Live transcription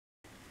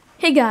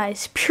Hey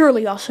guys,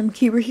 Purely Awesome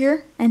Cuber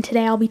here, and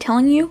today I'll be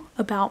telling you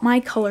about my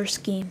color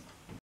scheme.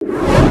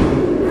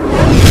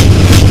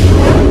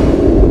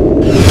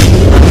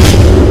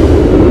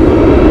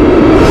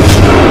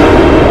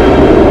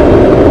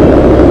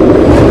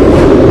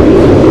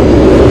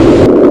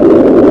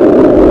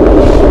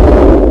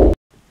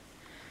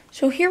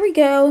 So here we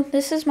go.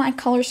 This is my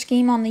color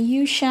scheme on the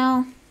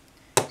U-shell.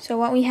 So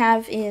what we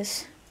have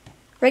is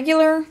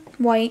regular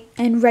white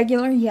and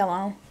regular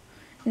yellow.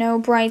 No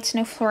brights,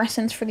 no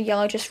fluorescence for the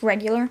yellow, just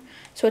regular.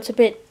 So it's a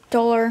bit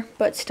duller,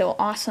 but still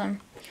awesome.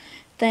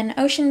 Then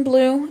ocean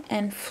blue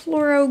and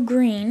fluoro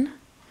green.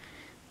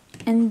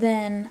 And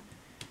then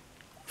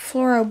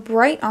fluoro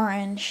bright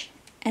orange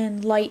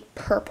and light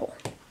purple.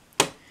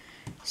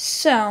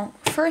 So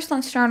first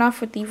let's start off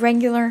with the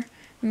regular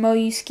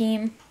MoU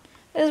scheme.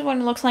 This is what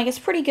it looks like. It's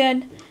pretty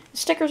good. The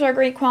stickers are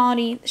great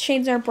quality. The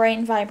shades are bright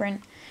and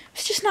vibrant.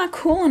 It's just not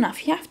cool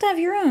enough. You have to have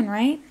your own,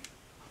 right?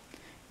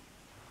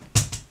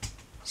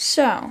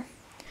 So,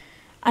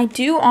 I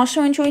do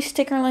also enjoy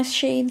stickerless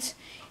shades.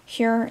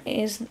 Here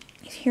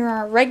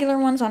are regular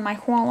ones on my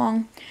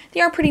Hualong. They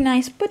are pretty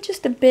nice, but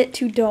just a bit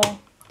too dull.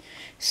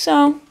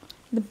 So,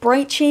 the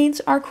bright shades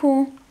are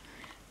cool,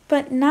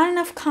 but not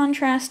enough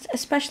contrast,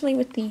 especially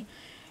with the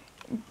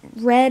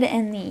red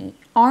and the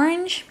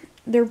orange.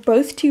 They're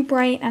both too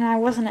bright, and I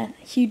wasn't a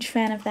huge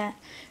fan of that.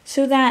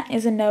 So that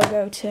is a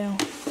no-go too.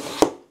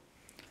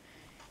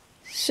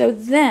 So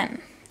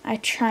then, I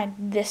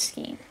tried this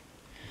scheme.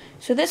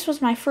 So this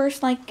was my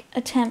first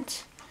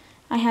attempt.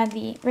 I had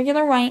the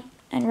regular white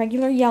and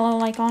regular yellow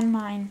like on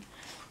mine.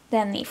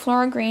 Then the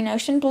fluoro green,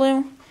 ocean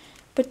blue.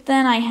 But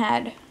then I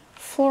had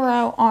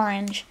fluoro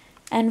orange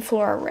and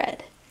fluoro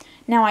red.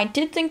 Now I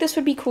did think this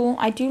would be cool.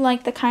 I do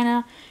like the kind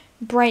of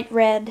bright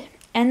red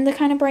and the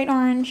kind of bright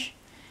orange.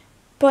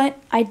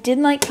 But I did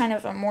like kind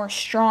of a more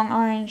strong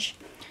orange,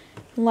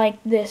 like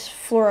this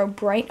fluoro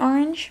bright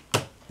orange.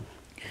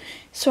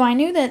 So I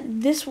knew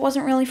that this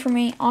wasn't really for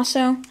me.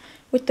 Also,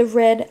 with the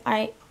red,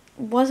 I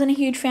wasn't a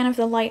huge fan of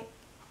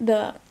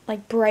the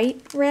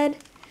bright red,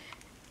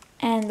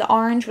 and the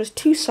orange was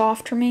too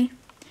soft for me.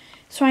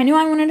 So I knew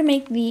I wanted to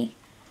make the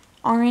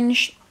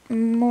orange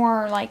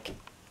more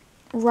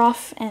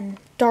rough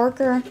and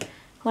darker,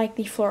 like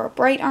the fluoro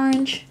bright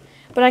orange,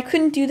 but I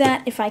couldn't do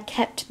that if I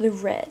kept the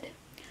red.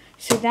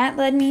 So that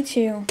led me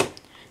to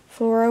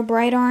fluoro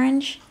bright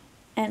orange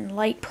and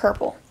light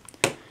purple.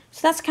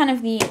 So that's kind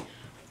of the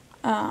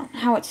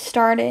how it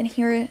started.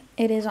 Here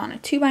it is on a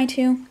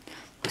 2x2.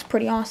 Looks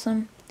pretty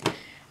awesome.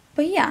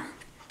 But yeah,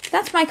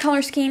 that's my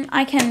color scheme.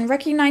 I can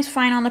recognize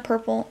fine on the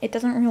purple. It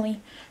doesn't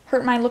really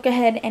hurt my look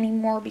ahead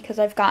anymore because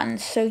I've gotten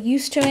so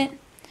used to it.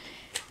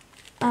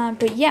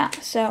 But yeah,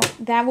 so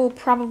that will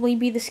probably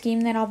be the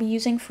scheme that I'll be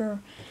using for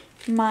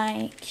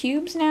my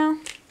cubes now.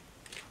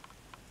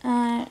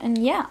 And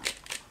yeah,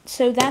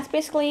 so that's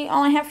basically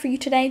all I have for you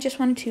today. Just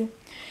wanted to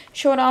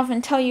show it off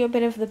and tell you a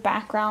bit of the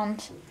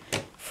background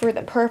for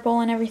the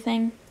purple and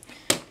everything.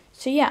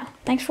 So yeah,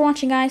 thanks for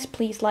watching guys.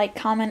 Please like,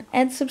 comment,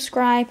 and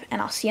subscribe, and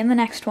I'll see you in the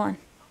next one.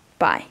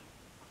 Bye.